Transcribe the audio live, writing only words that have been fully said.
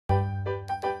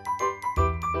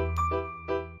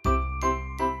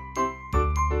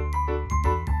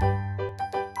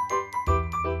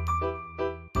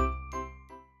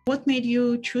What made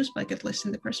you choose Bucket List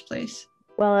in the first place?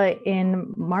 Well,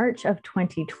 in March of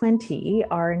 2020,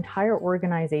 our entire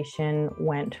organization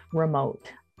went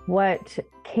remote. What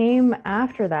came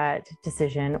after that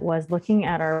decision was looking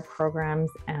at our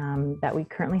programs that we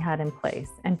currently had in place.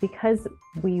 And because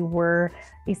we were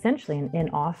essentially an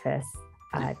in-office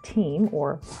team,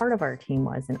 or part of our team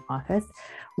was in office,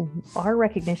 our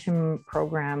recognition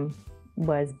program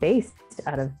was based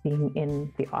out of being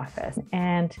in the office.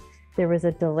 And there was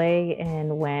a delay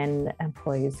in when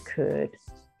employees could,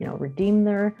 redeem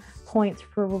their points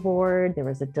for reward. There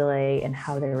was a delay in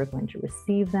how they were going to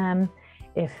receive them,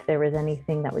 if there was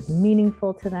anything that was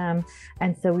meaningful to them.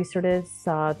 And so we sort of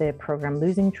saw the program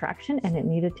losing traction and it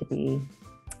needed to be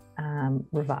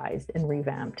revised and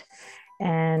revamped.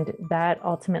 And that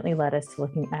ultimately led us to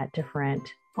looking at different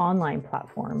online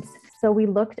platforms. So we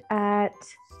looked at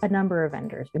a number of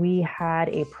vendors. We had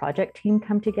a project team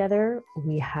come together.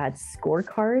 We had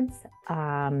scorecards.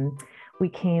 We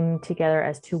came together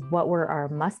as to what were our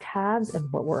must-haves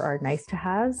and what were our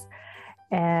nice-to-haves.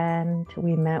 And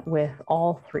we met with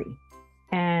all three.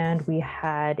 And we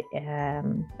had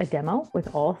a demo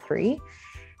with all three.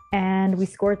 And we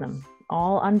scored them,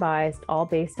 all unbiased, all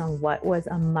based on what was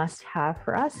a must-have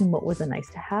for us and what was a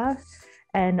nice-to-have.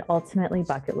 And ultimately,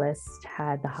 Bucket List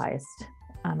had the highest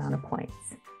amount of points.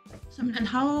 And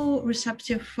how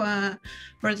receptive were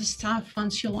the staff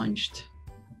once you launched?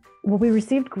 Well, we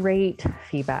received great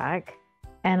feedback,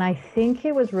 and I think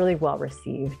it was really well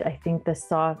received. I think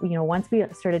once we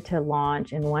started to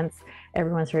launch and once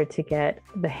everyone started to get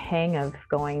the hang of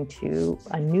going to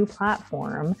a new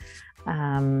platform,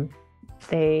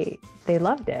 they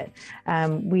loved it.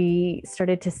 We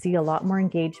started to see a lot more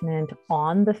engagement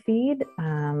on the feed.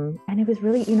 And it was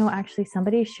really, actually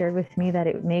somebody shared with me that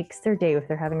it makes their day. If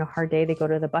they're having a hard day, they go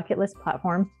to the Bucket List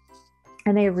platform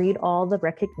and they read all the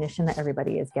recognition that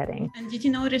everybody is getting. And did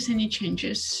you notice any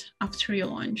changes after you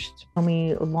launched? When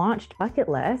we launched Bucket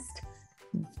List,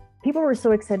 people were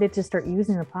so excited to start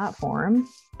using the platform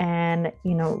and,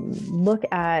 look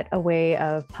at a way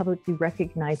of publicly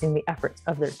recognizing the efforts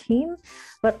of their team,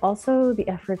 but also the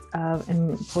efforts of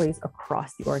employees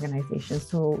across the organization.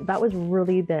 So that was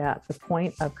really the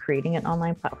point of creating an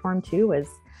online platform too, was,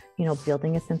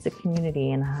 building a sense of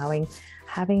community and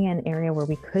having an area where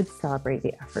we could celebrate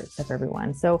the efforts of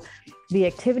everyone. So the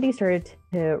activity started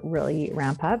to really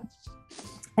ramp up.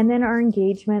 And then our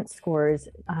engagement scores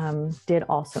did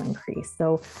also increase.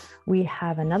 So we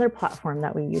have another platform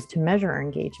that we use to measure our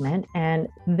engagement. And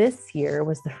this year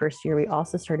was the first year we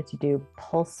also started to do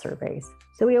pulse surveys.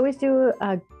 So we always do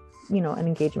an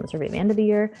engagement survey at the end of the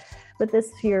year, but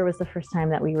this year was the first time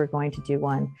that we were going to do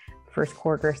one first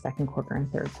quarter, second quarter, and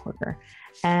third quarter.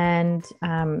 And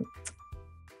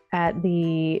at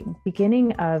the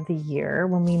beginning of the year,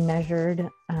 when we measured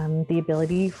the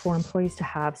ability for employees to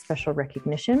have special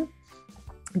recognition,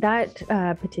 that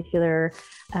particular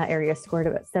area scored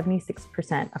about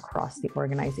 76% across the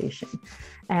organization.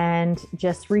 And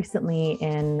just recently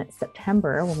in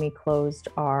September, when we closed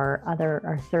our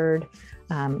third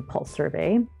pulse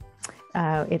survey,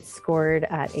 it scored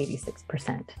at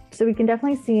 86%. So we can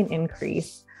definitely see an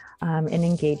increase in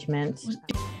engagement.